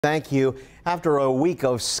Thank you. After a week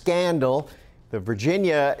of scandal,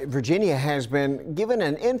 Virginia has been given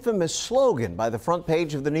an infamous slogan by the front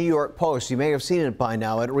page of the New York Post. You may have seen it by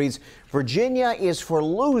now. It reads, "Virginia is for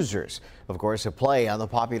losers." Of course, a play on the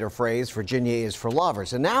popular phrase, "Virginia is for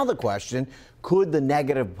lovers." And now the question, could the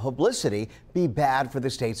negative publicity be bad for the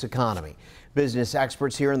state's economy? Business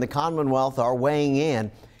experts here in the Commonwealth are weighing in.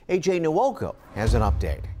 AJ Nwoko has an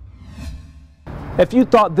update. If you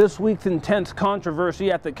thought this week's intense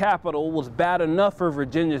controversy at the Capitol was bad enough for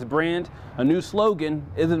Virginia's brand, a new slogan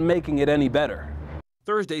isn't making it any better.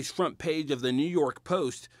 Thursday's front page of the New York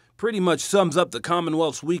Post pretty much sums up the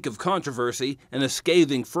Commonwealth's week of controversy in a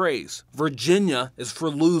scathing phrase: Virginia is for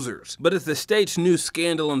losers. But it's the state's new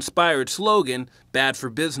scandal-inspired slogan, bad for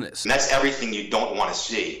business. And that's everything you don't want to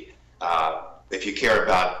see if you care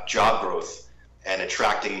about job growth and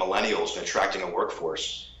attracting millennials and attracting a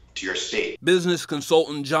workforce to your state. Business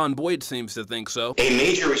consultant John Boyd seems to think so. A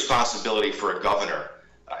major responsibility for a governor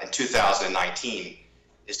in 2019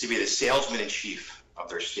 is to be the salesman-in-chief of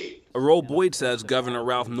their state. A role Boyd says Governor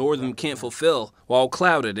Northam can't fulfill while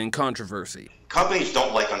clouded in controversy. Companies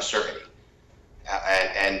don't like uncertainty,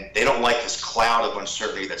 and they don't like this cloud of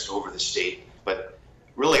uncertainty that's over the state. But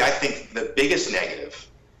really, I think the biggest negative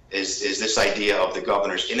is this idea of the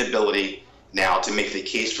governor's inability now to make the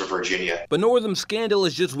case for Virginia. But Northam's scandal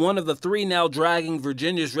is just one of the three now dragging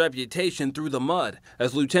Virginia's reputation through the mud.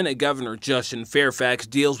 As Lieutenant Governor Justin Fairfax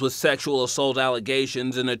deals with sexual assault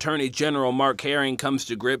allegations and Attorney General Mark Herring comes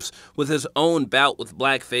to grips with his own bout with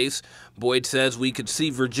blackface, Boyd says we could see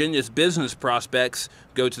Virginia's business prospects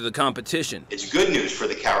go to the competition. It's good news for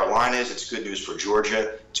the Carolinas, it's good news for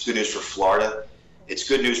Georgia, it's good news for Florida. It's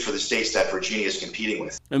good news for the states that Virginia is competing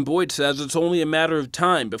with. And Boyd says it's only a matter of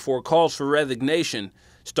time before calls for resignation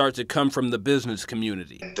start to come from the business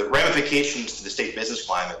community. And the ramifications to the state business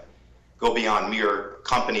climate go beyond mere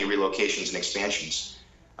company relocations and expansions.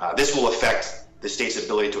 This will affect the state's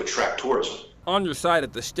ability to attract tourism. On your side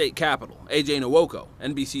at the state capitol, AJ Nwoko,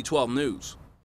 NBC 12 News.